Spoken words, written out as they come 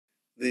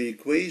The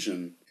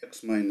equation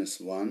x minus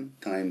 1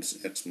 times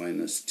x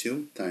minus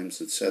 2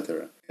 times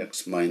etc.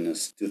 x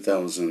minus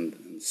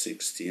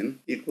 2016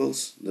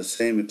 equals the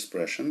same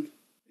expression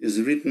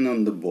is written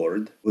on the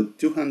board with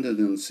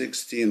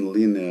 216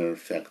 linear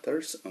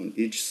factors on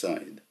each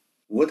side.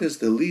 What is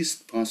the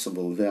least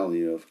possible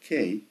value of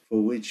k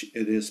for which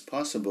it is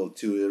possible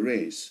to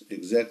erase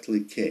exactly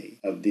k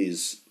of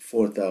these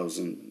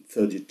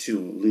 4032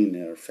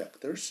 linear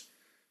factors,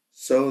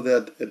 so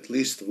that at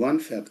least one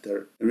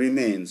factor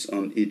remains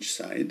on each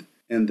side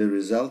and the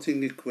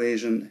resulting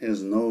equation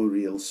has no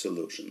real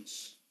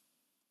solutions?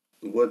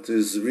 What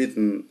is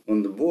written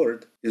on the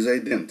board is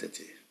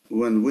identity.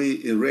 When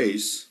we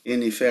erase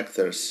any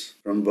factors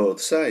from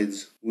both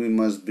sides, we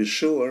must be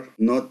sure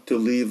not to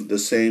leave the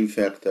same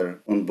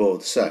factor on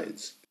both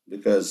sides,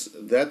 because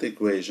that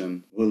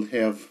equation will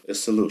have a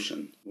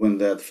solution when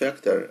that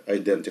factor,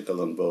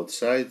 identical on both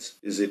sides,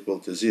 is equal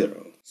to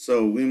 0.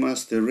 So we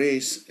must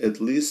erase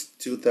at least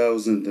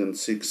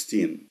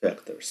 2016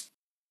 factors.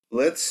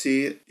 Let's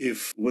see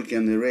if we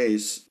can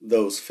erase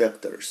those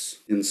factors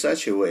in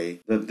such a way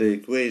that the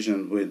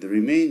equation with the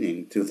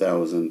remaining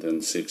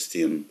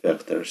 2016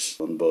 factors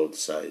on both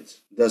sides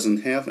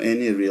doesn't have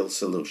any real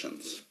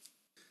solutions.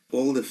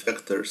 All the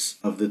factors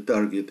of the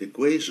target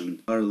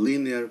equation are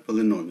linear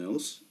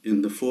polynomials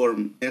in the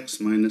form x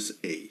minus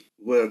a,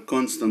 where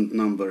constant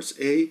numbers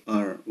a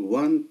are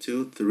 1,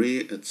 2,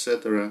 3,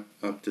 etc.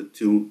 up to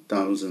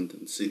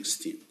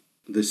 2016.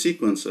 The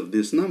sequence of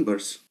these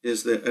numbers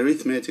is the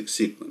arithmetic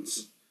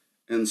sequence,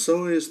 and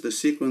so is the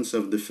sequence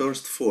of the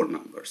first four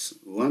numbers,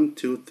 1,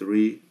 2,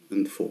 3,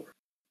 and 4.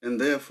 And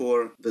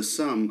therefore, the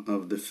sum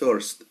of the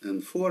first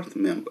and fourth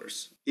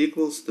members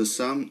equals the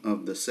sum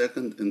of the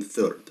second and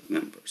third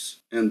members.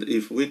 And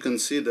if we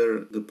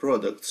consider the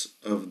products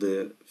of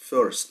the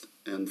first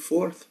and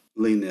fourth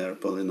linear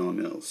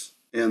polynomials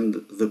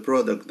and the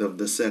product of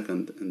the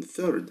second and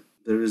third,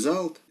 the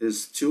result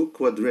is two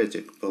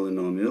quadratic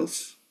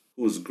polynomials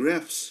whose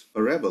graphs,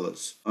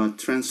 parabolas, are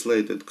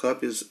translated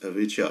copies of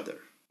each other.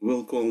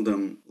 We'll call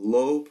them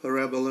low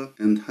parabola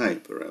and high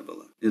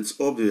parabola. It's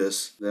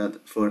obvious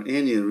that for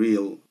any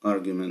real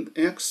argument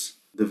x,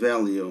 the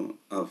value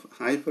of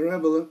high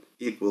parabola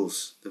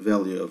equals the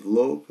value of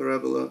low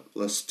parabola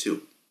plus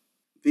 2.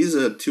 These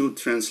are two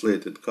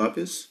translated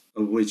copies,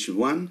 of which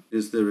one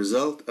is the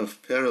result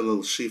of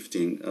parallel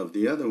shifting of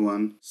the other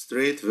one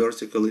straight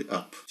vertically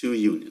up 2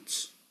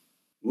 units.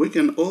 We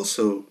can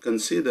also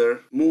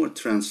consider more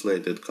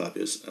translated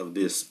copies of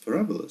these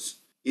parabolas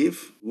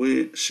if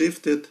we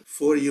shifted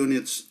 4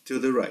 units to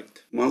the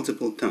right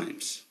multiple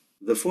times.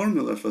 The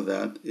formula for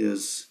that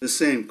is the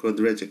same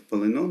quadratic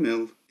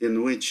polynomial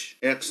in which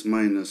x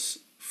minus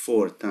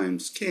 4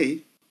 times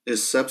k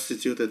is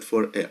substituted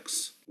for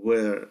x,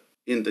 where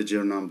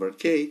integer number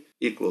k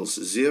equals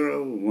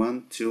 0,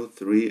 1, 2,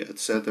 3,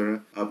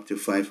 etc. up to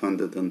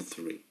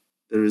 503.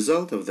 The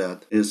result of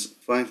that is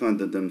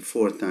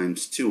 504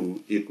 times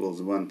 2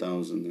 equals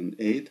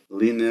 1008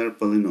 linear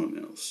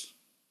polynomials.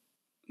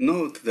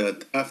 Note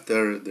that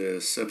after the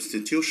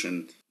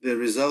substitution, the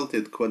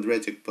resulted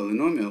quadratic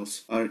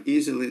polynomials are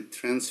easily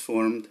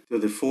transformed to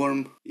the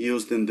form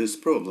used in this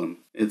problem.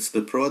 It's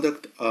the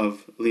product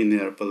of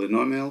linear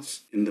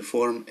polynomials in the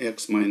form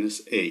x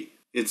minus a.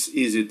 It's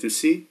easy to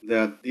see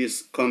that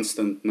these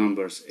constant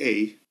numbers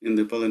a in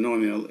the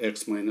polynomial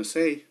x minus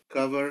a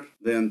cover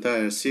the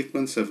entire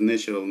sequence of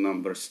natural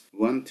numbers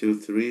 1, 2,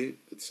 3,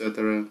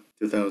 etc.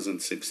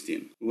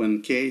 2016,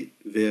 when k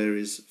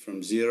varies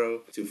from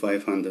 0 to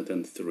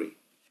 503.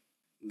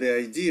 The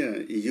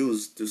idea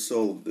used to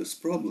solve this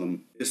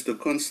problem is to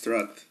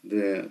construct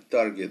the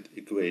target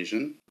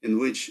equation in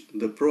which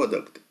the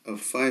product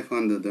of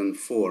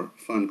 504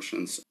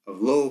 functions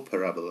of low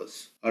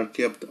parabolas are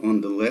kept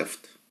on the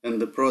left and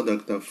the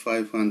product of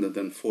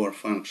 504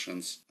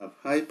 functions of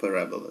high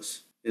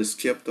parabolas is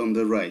kept on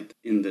the right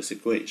in this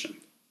equation.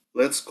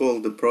 Let's call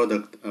the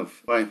product of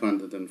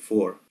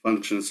 504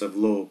 functions of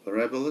low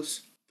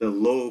parabolas the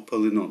low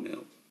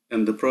polynomial,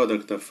 and the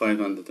product of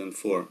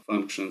 504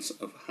 functions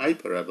of high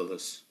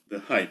parabolas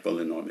the high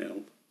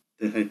polynomial.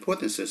 The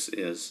hypothesis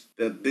is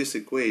that this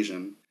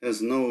equation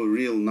has no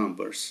real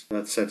numbers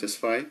that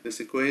satisfy this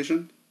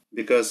equation,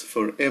 because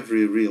for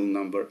every real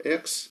number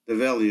x, the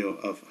value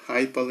of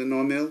high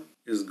polynomial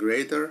is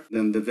greater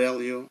than the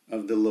value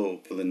of the low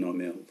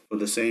polynomial for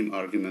the same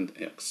argument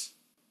x.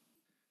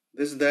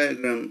 This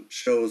diagram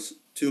shows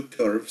two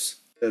curves.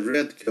 The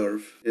red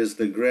curve is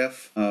the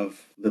graph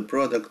of the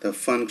product of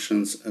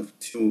functions of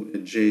two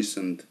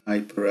adjacent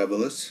high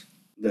parabolas,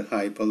 the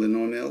high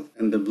polynomial,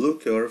 and the blue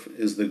curve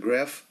is the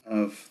graph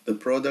of the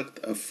product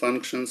of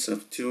functions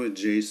of two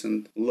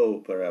adjacent low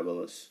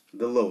parabolas,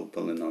 the low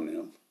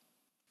polynomial.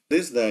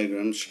 This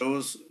diagram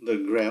shows the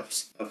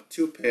graphs of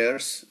two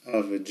pairs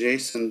of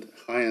adjacent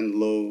high and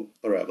low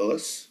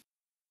parabolas.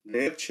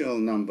 The actual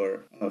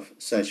number of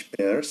such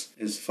pairs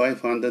is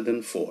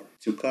 504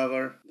 to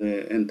cover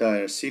the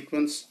entire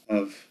sequence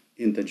of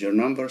integer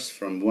numbers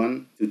from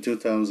 1 to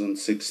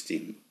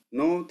 2016.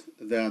 Note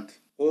that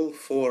all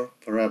four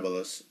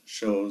parabolas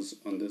shown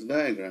on this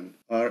diagram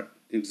are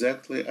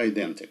exactly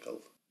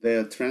identical. They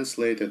are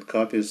translated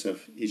copies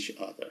of each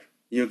other.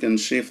 You can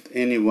shift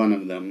any one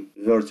of them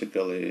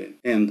vertically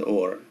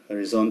and/or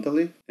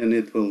horizontally, and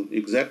it will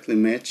exactly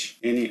match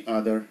any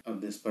other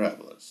of these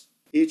parabolas.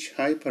 Each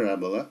high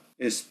parabola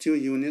is 2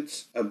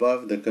 units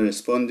above the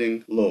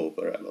corresponding low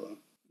parabola.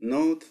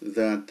 Note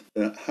that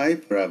the high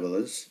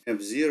parabolas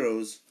have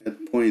zeros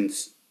at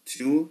points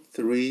 2,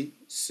 3,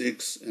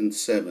 6, and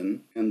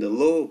 7, and the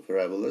low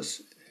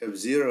parabolas have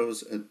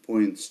zeros at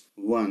points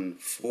 1,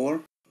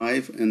 4,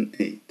 5, and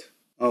 8.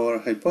 Our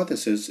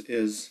hypothesis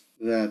is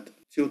that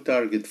two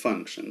target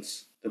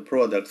functions, the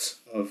products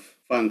of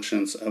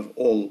functions of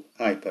all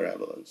high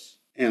parabolas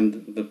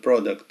and the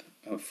product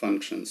of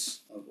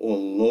functions of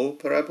all low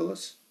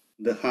parabolas,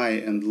 the high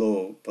and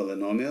low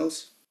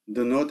polynomials,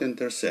 do not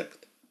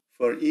intersect.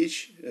 For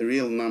each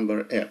real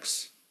number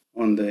x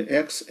on the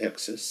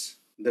x-axis,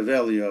 the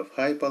value of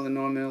high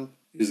polynomial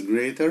is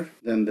greater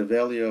than the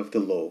value of the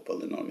low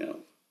polynomial.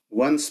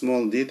 One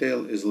small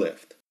detail is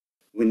left.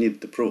 We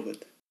need to prove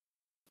it.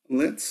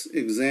 Let's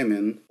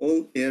examine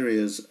all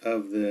areas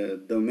of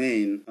the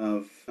domain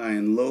of high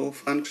and low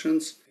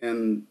functions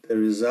and the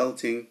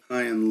resulting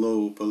high and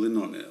low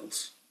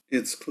polynomials.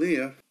 It's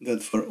clear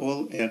that for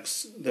all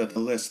x that are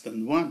less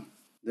than 1,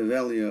 the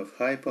value of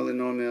high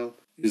polynomial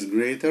is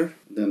greater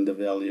than the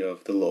value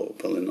of the low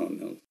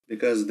polynomial,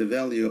 because the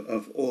value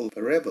of all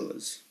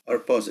parabolas are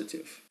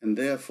positive, and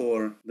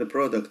therefore the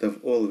product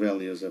of all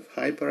values of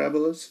high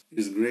parabolas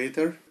is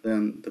greater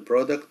than the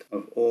product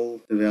of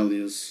all the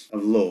values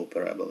of low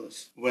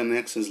parabolas when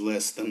x is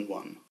less than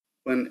 1.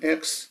 When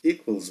x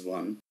equals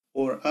 1,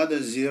 or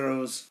other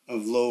zeros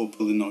of low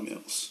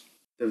polynomials,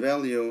 the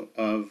value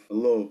of a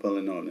low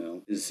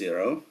polynomial is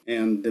 0,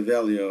 and the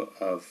value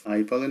of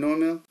high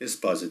polynomial is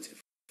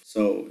positive.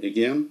 So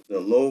again,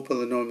 the low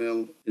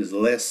polynomial is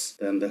less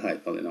than the high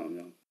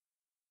polynomial.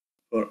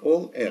 For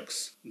all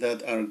x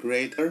that are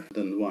greater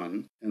than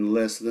 1 and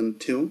less than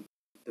 2,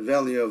 the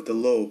value of the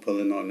low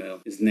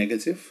polynomial is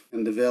negative,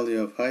 and the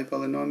value of high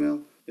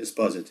polynomial is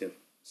positive.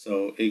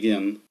 So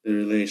again, the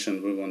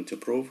relation we want to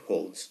prove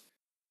holds.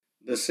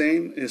 The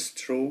same is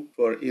true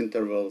for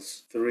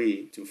intervals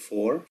 3 to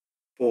 4,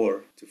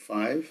 4 to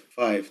 5,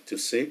 5 to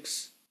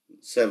 6,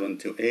 7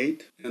 to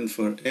 8, and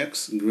for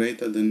x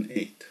greater than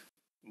 8.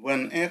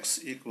 When x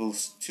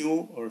equals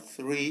 2 or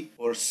 3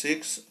 or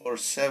 6 or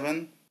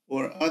 7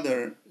 or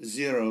other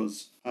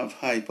zeros of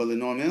high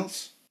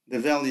polynomials, the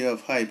value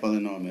of high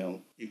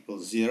polynomial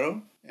equals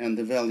 0 and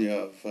the value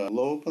of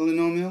low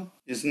polynomial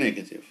is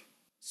negative.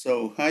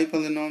 So high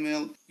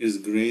polynomial is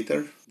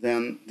greater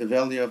than the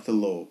value of the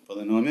low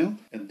polynomial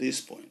at these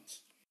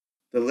points.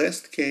 The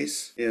last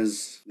case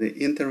is the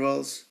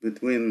intervals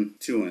between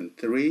 2 and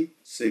 3,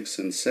 6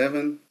 and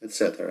 7,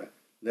 etc.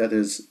 That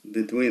is,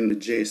 between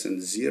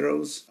adjacent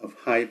zeros of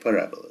high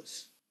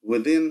parabolas.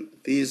 Within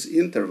these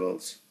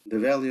intervals, the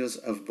values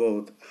of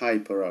both high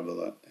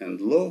parabola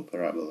and low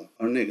parabola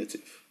are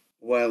negative,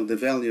 while the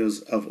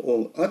values of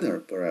all other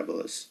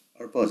parabolas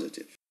are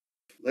positive.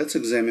 Let's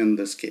examine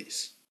this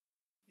case.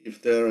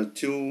 If there are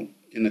two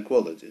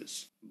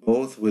inequalities,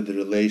 both with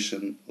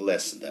relation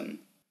less than,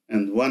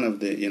 and one of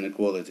the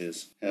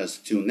inequalities has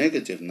two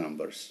negative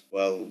numbers,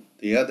 while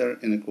the other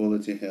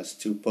inequality has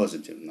two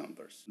positive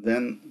numbers,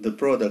 then the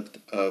product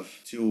of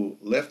two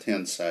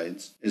left-hand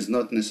sides is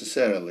not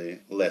necessarily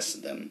less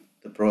than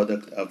the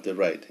product of the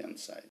right-hand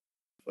side.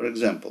 For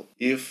example,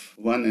 if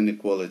one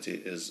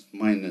inequality is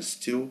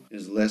 -2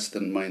 is less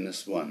than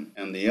 -1,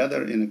 and the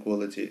other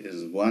inequality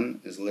is 1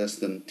 is less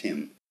than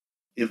 10,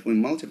 if we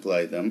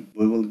multiply them,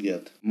 we will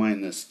get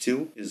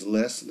 -2 is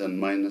less than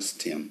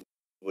 -10.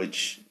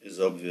 Which is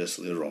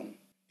obviously wrong.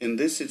 In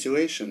this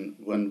situation,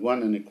 when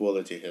one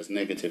inequality has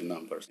negative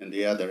numbers and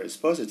the other is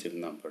positive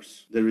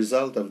numbers, the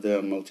result of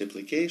their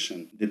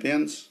multiplication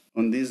depends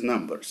on these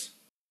numbers.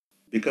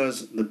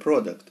 Because the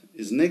product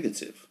is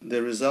negative,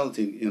 the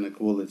resulting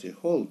inequality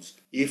holds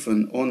if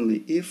and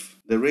only if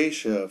the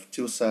ratio of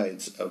two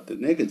sides of the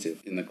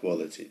negative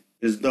inequality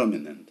is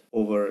dominant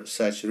over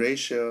such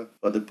ratio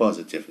for the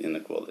positive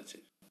inequality.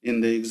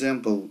 In the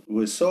example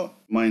we saw,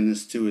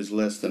 -2 is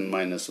less than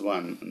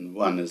 -1 and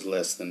 1 is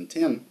less than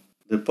 10,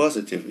 the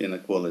positive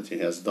inequality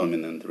has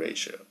dominant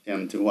ratio,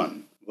 10 to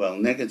 1, while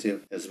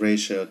negative has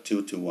ratio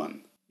 2 to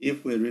 1.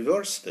 If we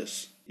reverse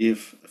this,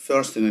 if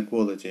first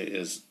inequality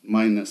is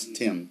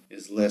 -10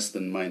 is less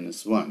than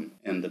 -1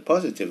 and the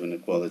positive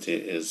inequality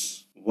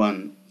is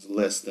 1 is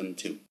less than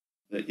 2,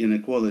 the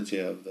inequality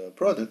of the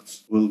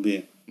products will be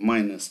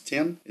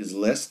 -10 is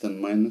less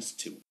than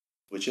 -2,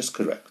 which is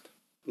correct.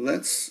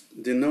 Let's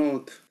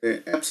denote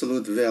the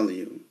absolute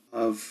value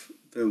of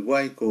the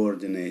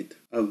y-coordinate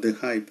of the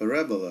high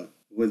parabola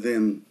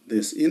within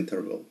this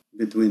interval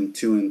between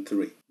 2 and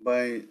 3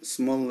 by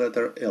small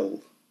letter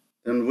L.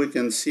 Then we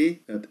can see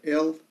that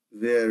L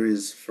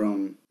varies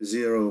from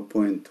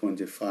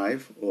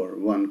 0.25 or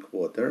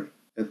 1/4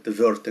 at the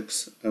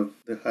vertex of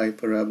the high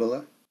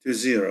parabola to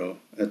 0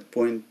 at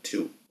point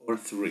 2 or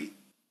 3.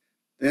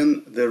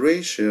 Then the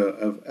ratio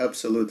of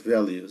absolute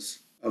values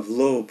of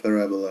low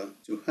parabola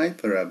to high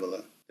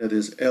parabola, that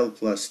is L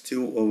plus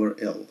 2 over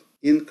L,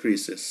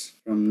 increases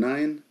from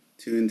 9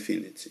 to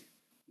infinity.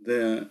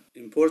 The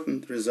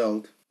important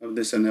result of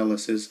this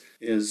analysis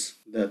is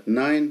that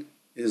 9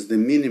 is the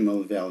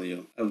minimal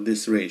value of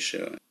this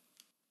ratio.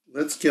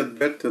 Let's get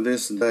back to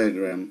this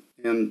diagram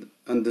and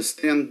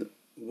understand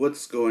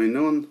what's going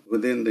on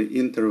within the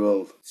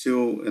interval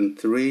 2 and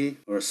 3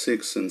 or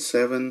 6 and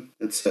 7,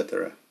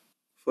 etc.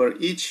 For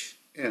each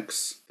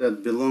x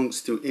that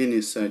belongs to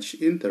any such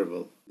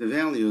interval, the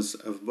values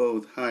of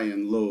both high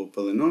and low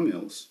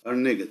polynomials are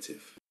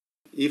negative.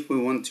 If we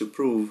want to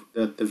prove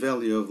that the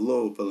value of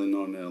low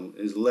polynomial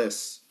is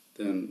less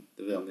than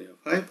the value of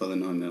high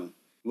polynomial,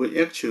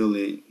 we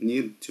actually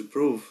need to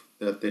prove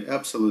that the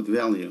absolute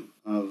value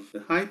of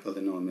the high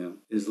polynomial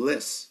is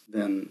less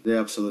than the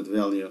absolute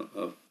value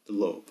of the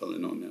low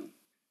polynomial.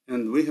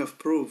 And we have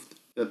proved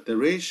that the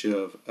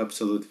ratio of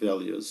absolute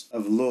values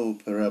of low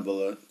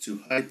parabola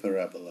to high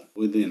parabola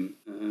within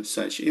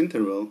such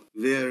interval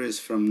varies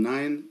from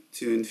 9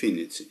 to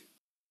infinity.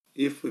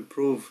 If we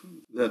prove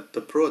that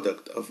the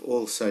product of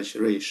all such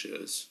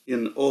ratios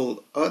in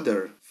all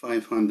other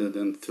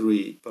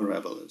 503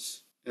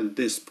 parabolas at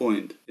this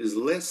point is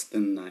less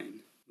than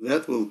 9,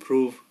 that will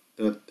prove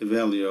that the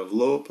value of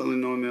low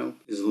polynomial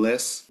is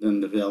less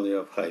than the value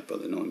of high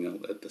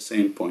polynomial at the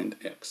same point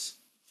x.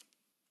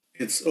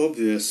 It's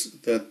obvious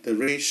that the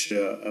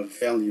ratio of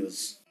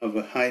values of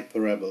a high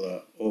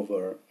parabola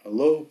over a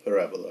low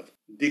parabola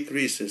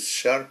decreases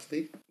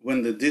sharply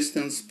when the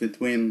distance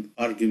between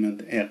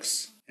argument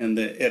x and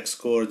the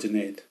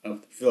x-coordinate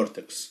of the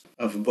vertex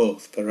of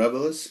both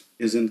parabolas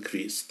is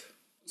increased.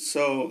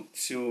 So,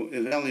 to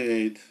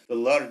evaluate the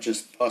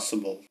largest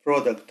possible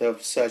product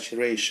of such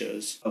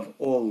ratios of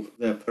all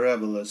the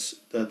parabolas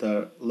that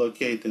are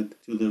located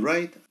to the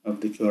right of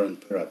the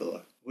current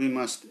parabola, we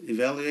must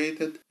evaluate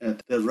it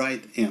at the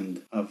right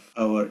end of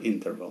our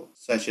interval,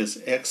 such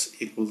as x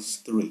equals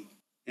 3.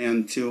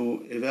 And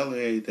to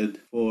evaluate it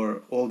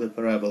for all the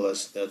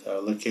parabolas that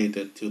are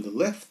located to the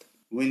left,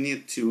 we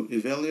need to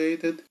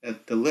evaluate it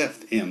at the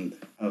left end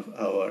of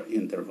our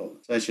interval,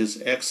 such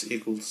as x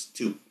equals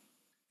 2.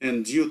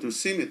 And due to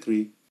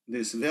symmetry,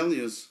 these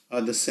values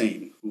are the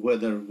same,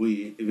 whether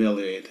we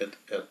evaluate it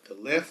at the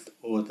left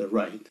or the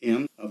right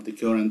end of the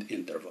current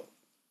interval.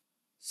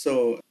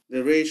 So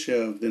the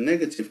ratio of the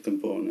negative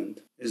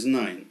component is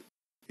 9,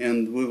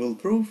 and we will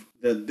prove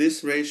that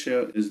this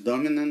ratio is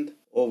dominant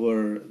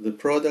over the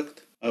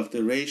product of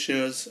the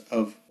ratios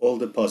of all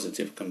the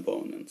positive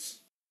components.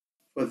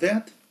 For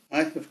that,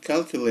 I have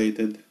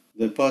calculated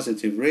the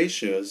positive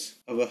ratios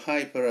of a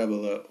high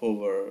parabola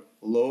over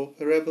low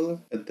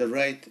parabola at the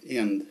right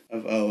end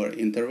of our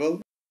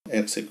interval,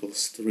 x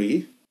equals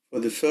 3, for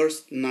the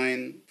first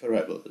 9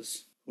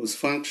 parabolas, whose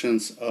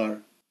functions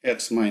are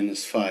x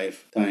minus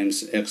 5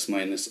 times x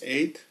minus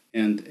 8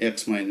 and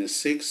x minus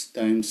 6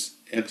 times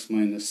x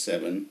minus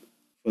 7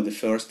 for the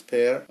first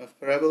pair of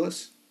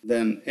parabolas,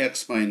 then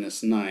x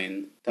minus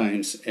 9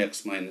 times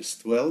x minus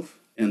 12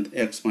 and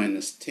x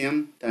minus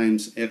 10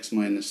 times x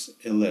minus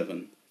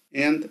 11.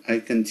 And I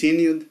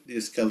continued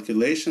these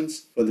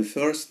calculations for the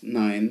first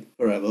 9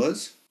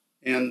 parabolas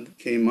and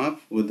came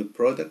up with the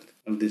product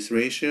of these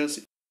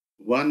ratios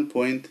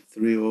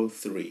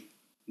 1.303.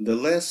 The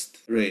last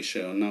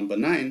ratio, number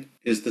 9,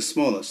 is the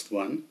smallest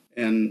one,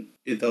 and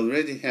it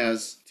already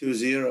has 2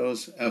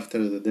 zeros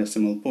after the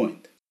decimal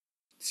point.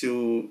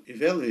 To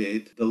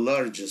evaluate the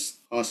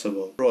largest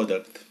possible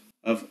product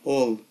of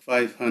all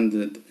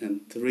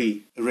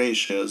 503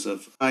 ratios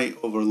of high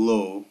over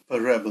low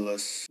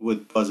parabolas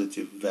with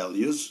positive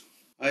values,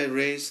 I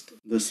raised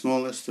the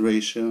smallest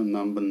ratio,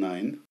 number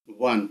 9,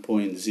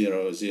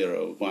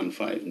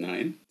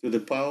 1.00159, to the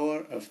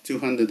power of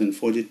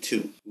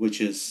 242,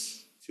 which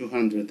is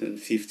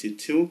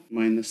 252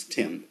 minus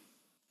 10.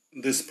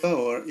 This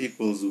power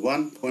equals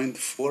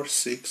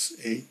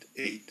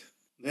 1.4688.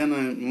 Then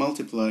I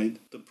multiplied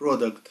the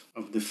product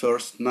of the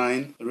first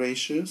 9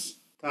 ratios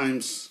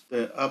times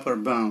the upper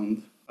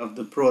bound of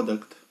the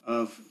product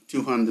of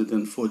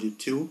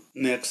 242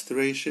 next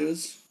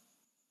ratios.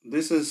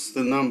 This is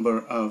the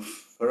number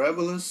of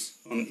parabolas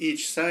on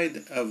each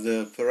side of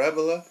the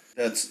parabola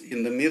that's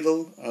in the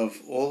middle of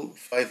all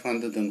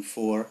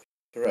 504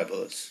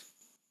 parabolas.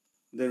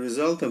 The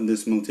result of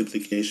this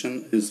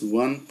multiplication is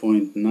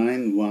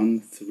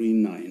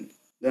 1.9139.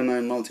 Then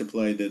I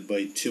multiplied it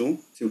by 2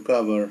 to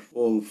cover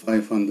all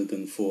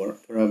 504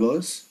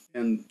 parabolas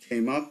and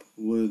came up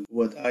with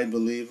what I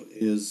believe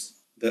is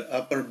the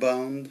upper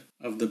bound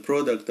of the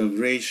product of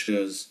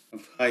ratios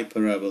of high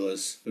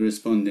parabolas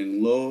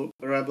corresponding low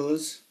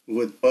parabolas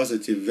with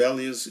positive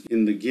values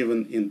in the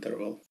given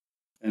interval.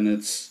 And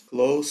it's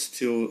close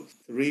to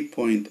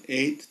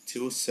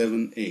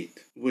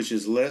 3.8278, which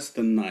is less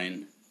than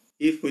 9.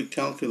 If we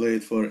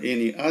calculate for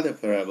any other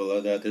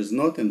parabola that is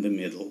not in the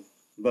middle,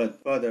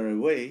 but farther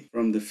away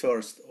from the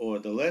first or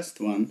the last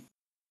one,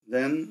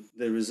 then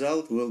the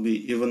result will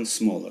be even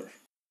smaller.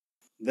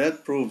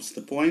 That proves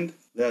the point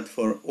that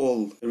for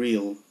all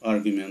real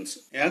arguments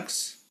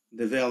x,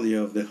 the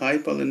value of the high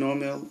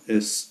polynomial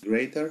is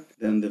greater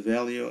than the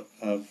value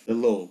of the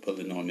low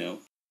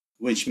polynomial.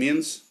 which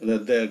means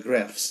that their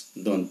graphs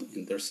don't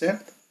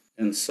intersect.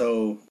 And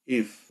so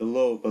if the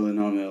low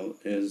polynomial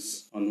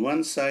is on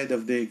one side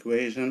of the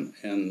equation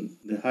and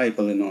the high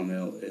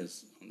polynomial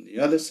is on the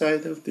other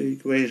side of the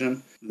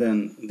equation,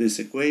 then this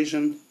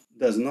equation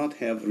does not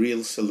have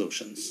real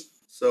solutions.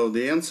 So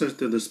the answer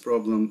to this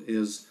problem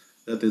is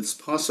that it's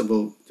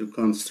possible to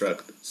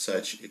construct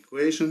such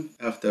equation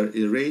after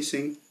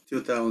erasing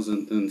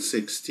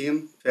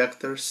 2016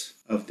 factors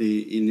of the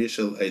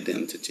initial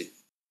identity.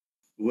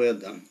 We're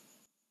done.